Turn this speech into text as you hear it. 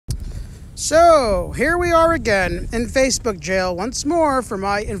So, here we are again in Facebook jail once more for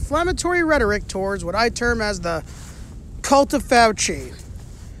my inflammatory rhetoric towards what I term as the cult of Fauci.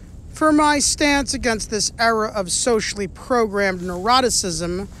 For my stance against this era of socially programmed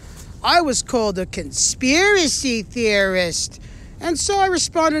neuroticism, I was called a conspiracy theorist. And so I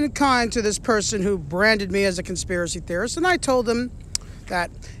responded in kind to this person who branded me as a conspiracy theorist, and I told him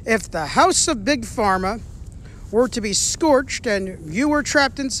that if the house of Big Pharma were to be scorched and you were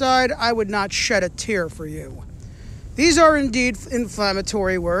trapped inside, I would not shed a tear for you. These are indeed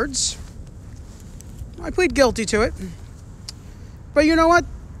inflammatory words. I plead guilty to it. But you know what?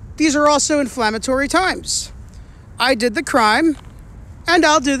 These are also inflammatory times. I did the crime, and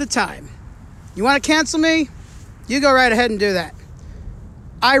I'll do the time. You want to cancel me? You go right ahead and do that.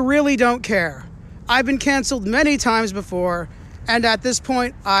 I really don't care. I've been canceled many times before, and at this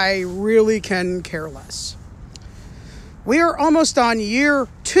point, I really can care less. We are almost on year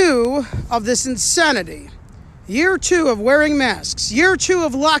 2 of this insanity. Year 2 of wearing masks. Year 2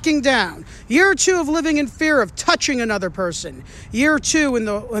 of locking down. Year 2 of living in fear of touching another person. Year 2 in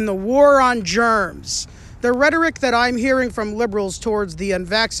the war on germs. The rhetoric that I'm hearing from liberals towards the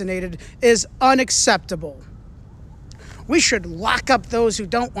unvaccinated is unacceptable. We should lock up those who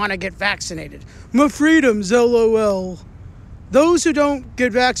don't want to get vaccinated. My freedoms, LOL. Those who don't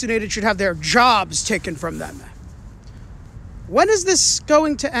get vaccinated should have their jobs taken from them. When is this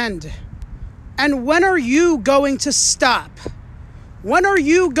going to end? And when are you going to stop? When are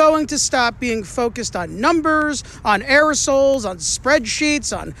you going to stop being focused on numbers, on aerosols, on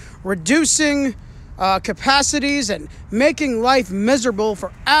spreadsheets, on reducing capacities and making life miserable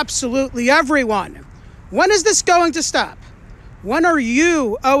for absolutely everyone? When is this going to stop? When are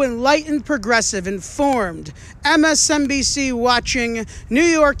you, enlightened progressive, informed, MSNBC watching, New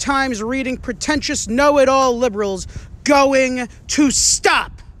York Times reading, pretentious know-it-all liberals going to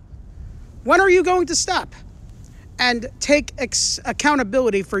stop? When are you going to stop and take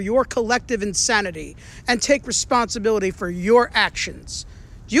accountability for your collective insanity and take responsibility for your actions?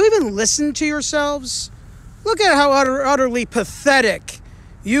 Do you even listen to yourselves? Look at how utterly pathetic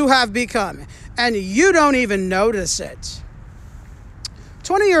you have become, and you don't even notice it.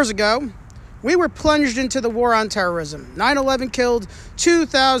 20 years ago, we were plunged into the war on terrorism. 9/11 killed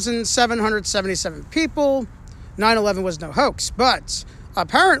 2,777 people. 9/11 was no hoax, but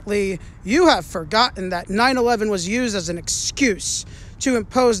apparently you have forgotten that 9/11 was used as an excuse to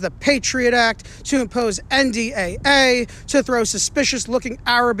impose the Patriot Act, to impose NDAA, to throw suspicious-looking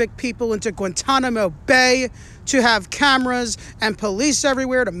Arabic people into Guantanamo Bay, to have cameras and police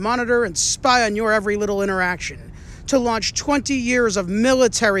everywhere to monitor and spy on your every little interaction, to launch 20 years of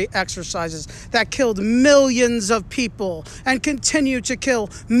military exercises that killed millions of people and continue to kill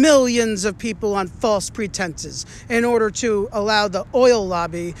millions of people on false pretenses in order to allow the oil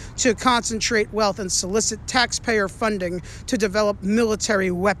lobby to concentrate wealth and solicit taxpayer funding to develop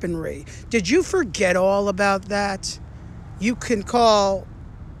military weaponry. Did you forget all about that? You can call,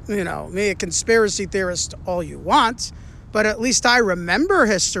 me a conspiracy theorist all you want, but at least I remember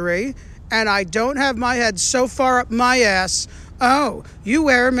history. And I don't have my head so far up my ass. Oh, you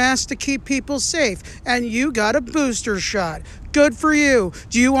wear a mask to keep people safe, and you got a booster shot. Good for you.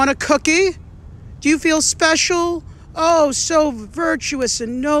 Do you want a cookie? Do you feel special? Oh, so virtuous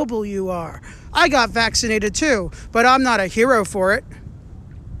and noble you are. I got vaccinated too, but I'm not a hero for it.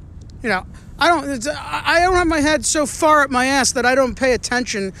 I don't have my head so far up my ass that I don't pay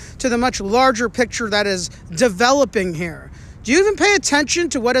attention to the much larger picture that is developing here. Do you even pay attention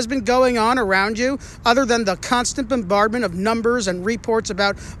to what has been going on around you other than the constant bombardment of numbers and reports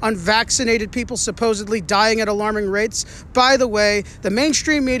about unvaccinated people supposedly dying at alarming rates? By the way, the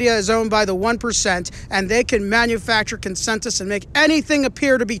mainstream media is owned by the 1%, and they can manufacture consensus and make anything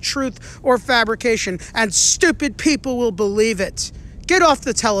appear to be truth or fabrication, and stupid people will believe it. Get off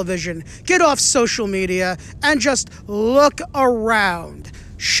the television, get off social media, and just look around.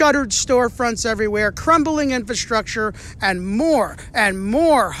 Shuttered storefronts everywhere, crumbling infrastructure, and more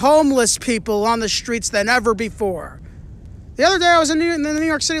homeless people on the streets than ever before. The other day I was in the New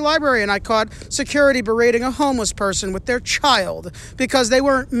York City Library and I caught security berating a homeless person with their child because they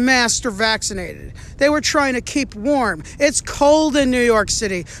weren't masked or vaccinated. They were trying to keep warm. It's cold in New York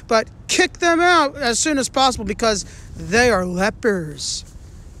City, but kick them out as soon as possible because they are lepers.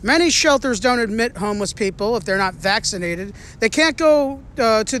 Many shelters don't admit homeless people if they're not vaccinated. They can't go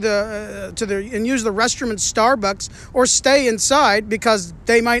and use the restroom in Starbucks or stay inside because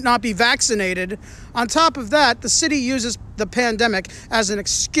they might not be vaccinated. On top of that, the city uses the pandemic as an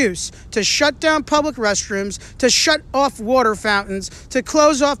excuse to shut down public restrooms, to shut off water fountains, to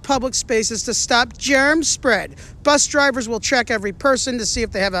close off public spaces to stop germ spread. Bus drivers will check every person to see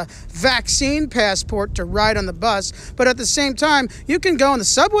if they have a vaccine passport to ride on the bus, but at the same time, you can go on the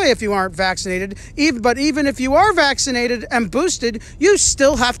subway if you aren't vaccinated, but even if you are vaccinated and boosted, you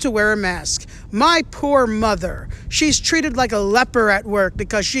still have to wear a mask. My poor mother, she's treated like a leper at work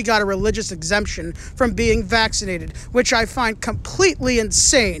because she got a religious exemption from being vaccinated, which I find completely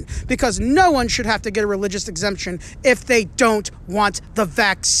insane because no one should have to get a religious exemption if they don't want the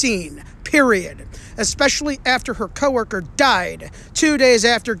vaccine, period. Especially after her coworker died 2 days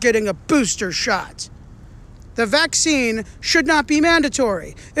after getting a booster shot. The vaccine should not be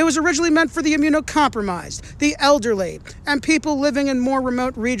mandatory. It was originally meant for the immunocompromised, the elderly, and people living in more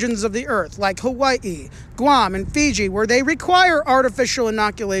remote regions of the earth, like Hawaii, Guam, and Fiji, where they require artificial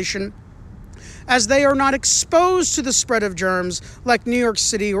inoculation as they are not exposed to the spread of germs like New York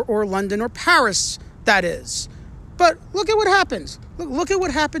City or London or Paris, that is. But look at what happens. Look at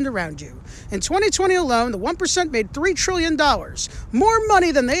what happened around you. In 2020 alone, the 1% made $3 trillion, more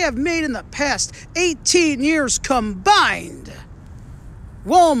money than they have made in the past 18 years combined.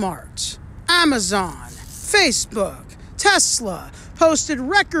 Walmart, Amazon, Facebook, Tesla posted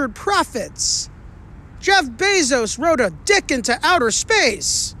record profits. Jeff Bezos rode a dick into outer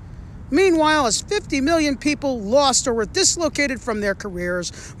space. Meanwhile, as 50 million people lost or were dislocated from their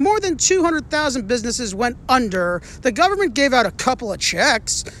careers, more than 200,000 businesses went under. The government gave out a couple of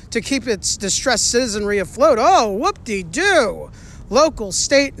checks to keep its distressed citizenry afloat. Oh, whoop-de-doo. Local,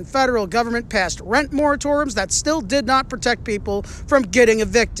 state, and federal government passed rent moratoriums that still did not protect people from getting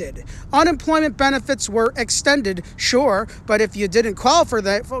evicted. Unemployment benefits were extended, sure, but if you didn't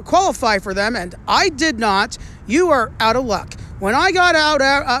qualify for them, and I did not, you are out of luck. When I got out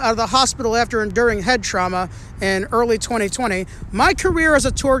of the hospital after enduring head trauma in early 2020, my career as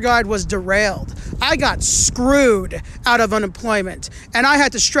a tour guide was derailed. I got screwed out of unemployment, and I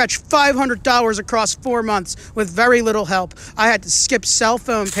had to stretch $500 across 4 months with very little help. I had to skip cell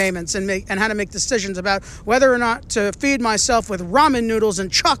phone payments and had to make decisions about whether or not to feed myself with ramen noodles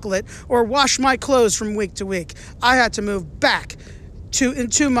and chocolate or wash my clothes from week to week. I had to move back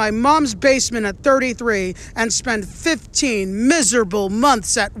into my mom's basement at 33 and spend 15 miserable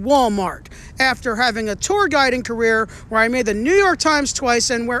months at Walmart after having a tour guiding career where I made the New York Times twice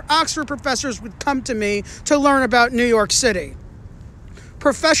and where Oxford professors would come to me to learn about New York City.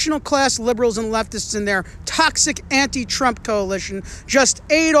 Professional class liberals and leftists in their toxic anti-Trump coalition just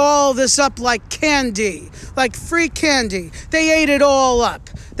ate all this up like candy, like free candy. They ate it all up.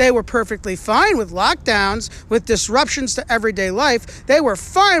 They were perfectly fine with lockdowns, with disruptions to everyday life. They were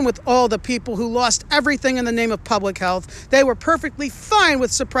fine with all the people who lost everything in the name of public health. They were perfectly fine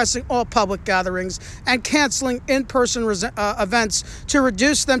with suppressing all public gatherings and canceling in-person events to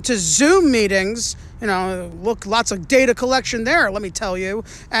reduce them to Zoom meetings. You know, look, lots of data collection there, let me tell you.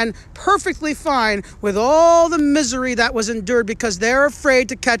 And perfectly fine with all the misery that was endured because they're afraid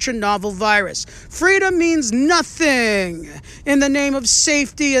to catch a novel virus. Freedom means nothing in the name of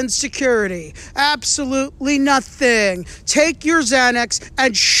safety and security. Absolutely nothing. Take your Xanax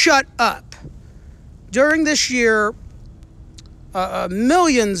and shut up. During this year,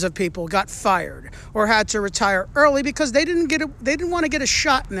 millions of people got fired or had to retire early because they didn't want to get a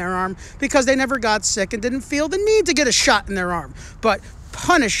shot in their arm because they never got sick and didn't feel the need to get a shot in their arm. But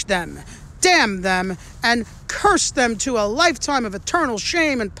punish them, damn them, and curse them to a lifetime of eternal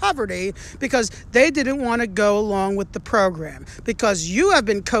shame and poverty because they didn't want to go along with the program, because you have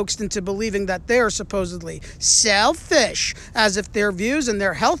been coaxed into believing that they are supposedly selfish, as if their views and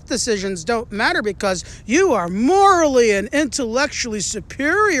their health decisions don't matter because you are morally and intellectually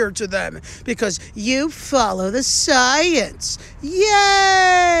superior to them because you follow the science.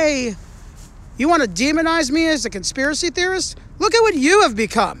 Yay! You want to demonize me as a conspiracy theorist? Look at what you have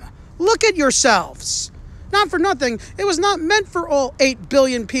become. Look at yourselves. Not for nothing, it was not meant for all 8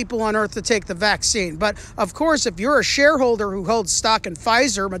 billion people on Earth to take the vaccine. But, of course, if you're a shareholder who holds stock in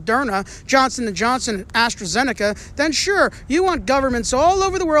Pfizer, Moderna, Johnson & Johnson, and AstraZeneca, then sure, you want governments all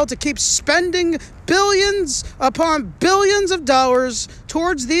over the world to keep spending billions upon billions of dollars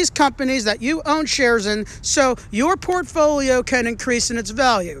towards these companies that you own shares in so your portfolio can increase in its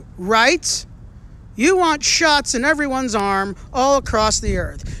value, right? You want shots in everyone's arm all across the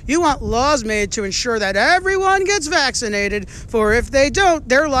earth. You want laws made to ensure that everyone gets vaccinated, for if they don't,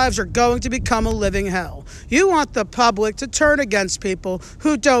 their lives are going to become a living hell. You want the public to turn against people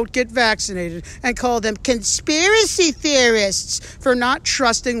who don't get vaccinated and call them conspiracy theorists for not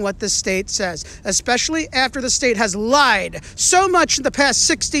trusting what the state says, especially after the state has lied so much in the past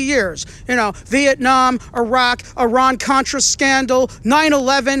 60 years. Vietnam, Iraq, Iran-Contra scandal,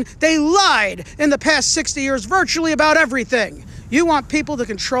 9/11. They lied in the past 60 years virtually about everything. You want people to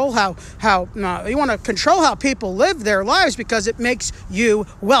control you want to control how people live their lives because it makes you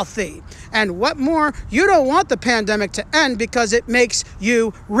wealthy. And what more, you don't want the pandemic to end because it makes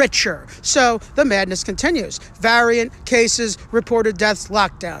you richer. So the madness continues. Variant cases, reported deaths,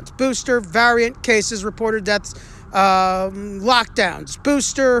 lockdowns. Booster, variant cases, reported deaths, lockdowns.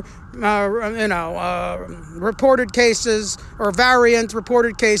 Booster, reported cases, or variant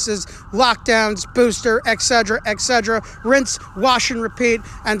reported cases, lockdowns, booster, etc., rinse, wash, and repeat,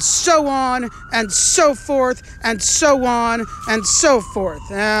 and so on, and so forth, and so on, and so forth.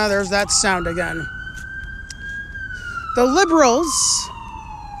 There's that sound again. The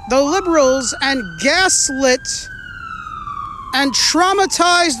liberals and gaslit and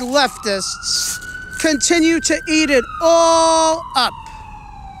traumatized leftists continue to eat it all up.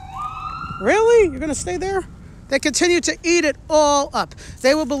 Really? You're going to stay there? They continue to eat it all up.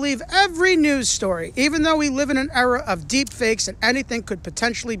 They will believe every news story, even though we live in an era of deep fakes and anything could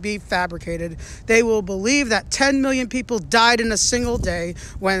potentially be fabricated. They will believe that 10 million people died in a single day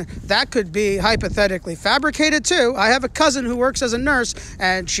when that could be hypothetically fabricated too. I have a cousin who works as a nurse,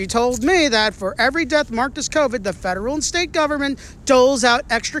 and she told me that for every death marked as COVID, the federal and state government doles out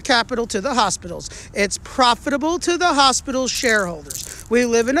extra capital to the hospitals. It's profitable to the hospital shareholders. We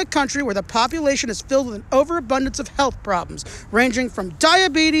live in a country where the population is filled with an overabundance of health problems, ranging from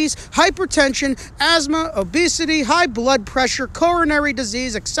diabetes, hypertension, asthma, obesity, high blood pressure, coronary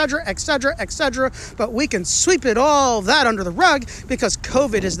disease, etc., but we can sweep all that under the rug because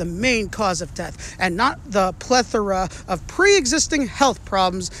COVID is the main cause of death and not the plethora of pre-existing health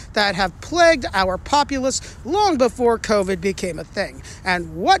problems that have plagued our populace long before COVID became a thing.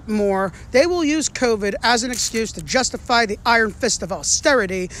 And what more, they will use COVID as an excuse to justify the iron fist of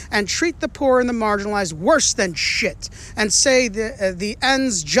austerity and treat the poor and the marginalized worse than shit, and say the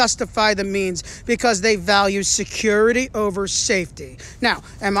ends justify the means because they value security over safety. Now,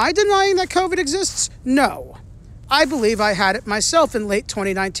 am I denying that COVID exists? No. I believe I had it myself in late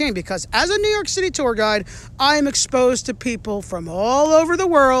 2019 because as a New York City tour guide, I am exposed to people from all over the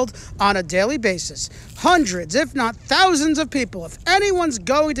world on a daily basis. Hundreds, if not thousands of people. If anyone's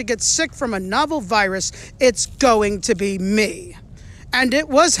going to get sick from a novel virus, it's going to be me. And it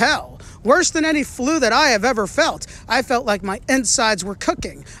was hell. Worse than any flu that I have ever felt. I felt like my insides were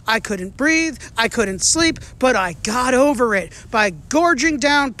cooking. I couldn't breathe, I couldn't sleep, but I got over it by gorging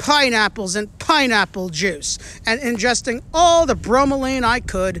down pineapples and pineapple juice and ingesting all the bromelain I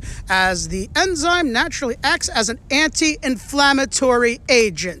could, as the enzyme naturally acts as an anti-inflammatory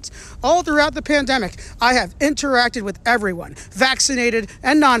agent. All throughout the pandemic, I have interacted with everyone, vaccinated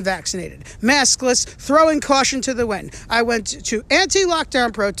and non-vaccinated, maskless, throwing caution to the wind. I went to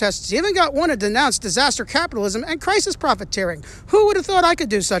anti-lockdown protests, even got one to denounce disaster capitalism and crisis profiteering. Who would have thought I could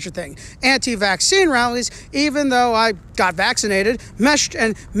do such a thing? Anti-vaccine rallies, even though I got vaccinated, meshed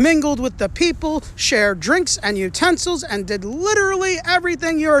and mingled with the people, shared drinks and utensils, and did literally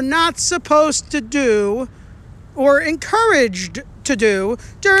everything you're not supposed to do or encouraged to do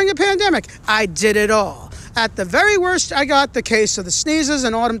during a pandemic. I did it all. At the very worst, I got the case of the sneezes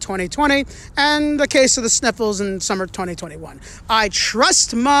in autumn 2020 and the case of the sniffles in summer 2021. I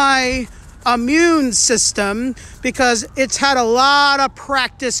trust my immune system because it's had a lot of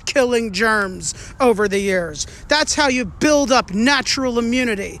practice killing germs over the years. That's how you build up natural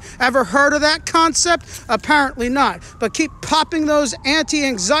immunity. Ever heard of that concept? Apparently not. But keep popping those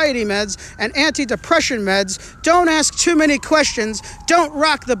anti-anxiety meds and anti-depression meds. Don't ask too many questions. Don't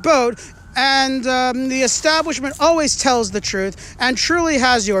rock the boat. And the establishment always tells the truth and truly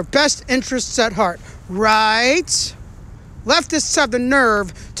has your best interests at heart, right? Leftists have the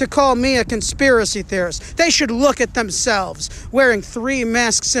nerve to call me a conspiracy theorist. They should look at themselves, wearing 3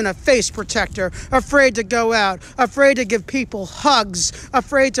 masks and a face protector, afraid to go out, afraid to give people hugs,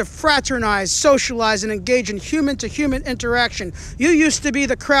 afraid to fraternize, socialize, and engage in human-to-human interaction. You used to be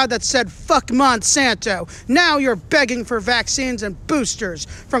the crowd that said, fuck Monsanto. Now you're begging for vaccines and boosters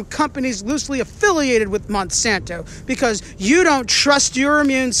from companies loosely affiliated with Monsanto because you don't trust your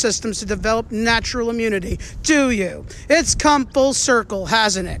immune systems to develop natural immunity, do you? It's come full circle,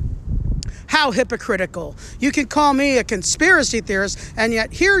 hasn't it? How hypocritical. You can call me a conspiracy theorist, and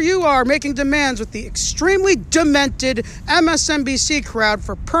yet here you are making demands with the extremely demented MSNBC crowd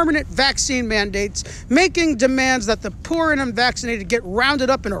for permanent vaccine mandates, making demands that the poor and unvaccinated get rounded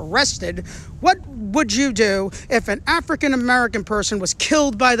up and arrested. What would you do if an African American person was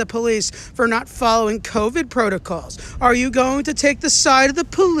killed by the police for not following COVID protocols? Are you going to take the side of the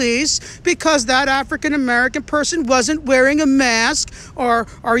police because that African American person wasn't wearing a mask? Or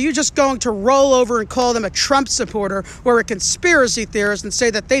are you just going to roll over and call them a Trump supporter or a conspiracy theorist and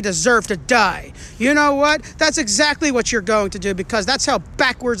say that they deserve to die? You know what? That's exactly what you're going to do, because that's how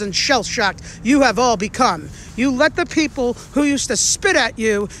backwards and shell-shocked you have all become. You let the people who used to spit at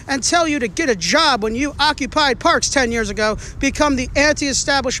you and tell you to get a job when you occupied parks 10 years ago become the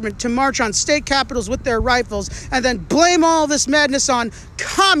anti-establishment to march on state capitals with their rifles and then blame all this madness on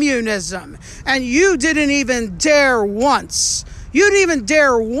communism. And you didn't even dare once. You didn't even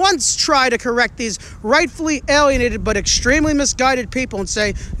dare once try to correct these rightfully alienated but extremely misguided people and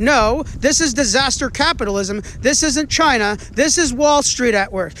say, no, this is disaster capitalism. This isn't China. This is Wall Street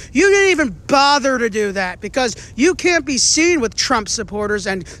at work. You didn't even bother to do that because you can't be seen with Trump supporters,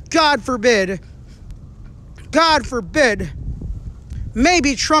 and God forbid,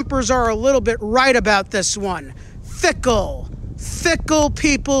 maybe Trumpers are a little bit right about this one. Fickle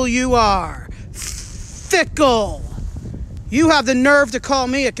people you are. Fickle. You have the nerve to call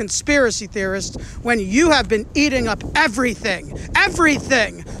me a conspiracy theorist when you have been eating up everything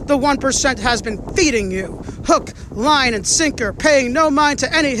the 1% has been feeding you. Hook, line, and sinker, paying no mind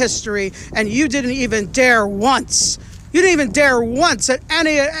to any history, and you didn't even dare once. You didn't even dare once at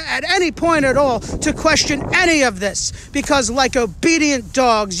any point at all to question any of this, because like obedient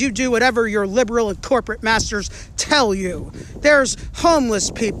dogs, you do whatever your liberal and corporate masters tell you. There's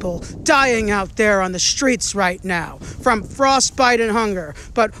homeless people dying out there on the streets right now from frostbite and hunger.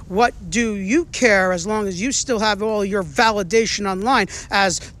 But what do you care as long as you still have all your validation online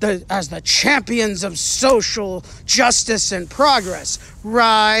as the champions of social justice and progress,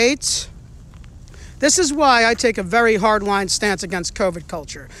 right? This is why I take a very hardline stance against COVID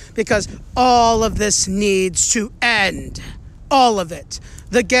culture, because all of this needs to end. All of it.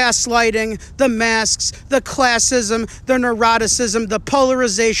 The gaslighting, the masks, the classism, the neuroticism, the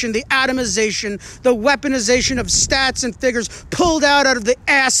polarization, the atomization, the weaponization of stats and figures pulled out of the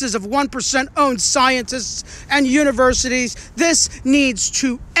asses of 1% owned scientists and universities. This needs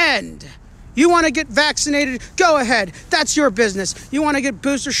to end. You want to get vaccinated? Go ahead. That's your business. You want to get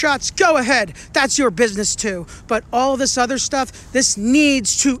booster shots? Go ahead. That's your business too. But all this other stuff, this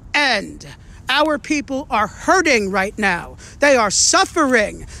needs to end. Our people are hurting right now. They are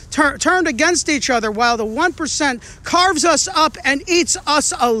suffering, turned against each other while the 1% carves us up and eats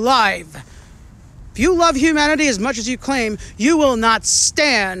us alive. If you love humanity as much as you claim, you will not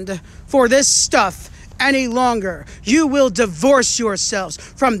stand for this stuff any longer. You will divorce yourselves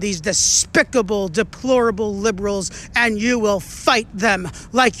from these despicable, deplorable liberals, and you will fight them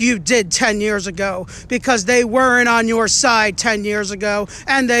like you did 10 years ago, because they weren't on your side 10 years ago,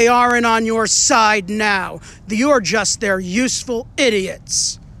 and they aren't on your side now. You're just their useful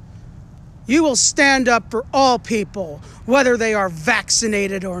idiots. You will stand up for all people, whether they are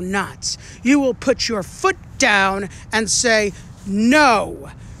vaccinated or not. You will put your foot down and say,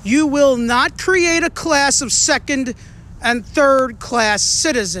 no. You will not create a class of second and third class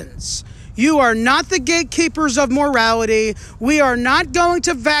citizens. You are not the gatekeepers of morality. We are not going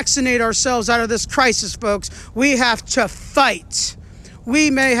to vaccinate ourselves out of this crisis, folks. We have to fight.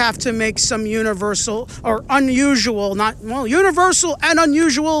 We may have to make some universal or unusual, universal and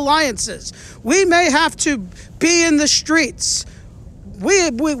unusual alliances. We may have to be in the streets.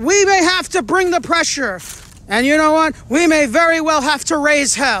 We may have to bring the pressure. And you know what? We may very well have to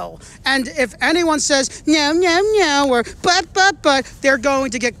raise hell. And if anyone says, no, or but, they're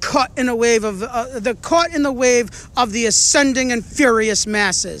going to get caught in a wave of, the wave of the ascending and furious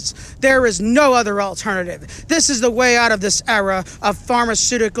masses. There is no other alternative. This is the way out of this era of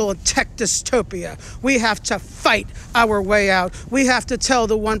pharmaceutical and tech dystopia. We have to fight our way out. We have to tell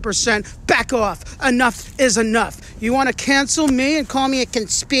the 1%, back off. Enough is enough. You want to cancel me and call me a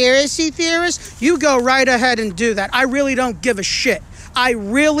conspiracy theorist? You go right ahead and do that. I really don't give a shit. I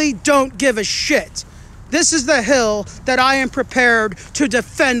really don't give a shit. This is the hill that I am prepared to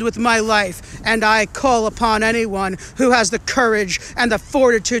defend with my life, and I call upon anyone who has the courage and the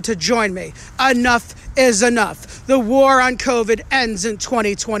fortitude to join me. Enough is enough. The war on COVID ends in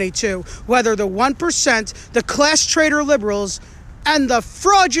 2022, whether the 1%, the class traitor liberals, and the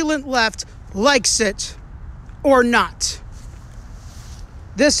fraudulent left likes it or not.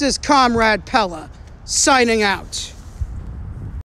 This is Comrade Pella, signing out.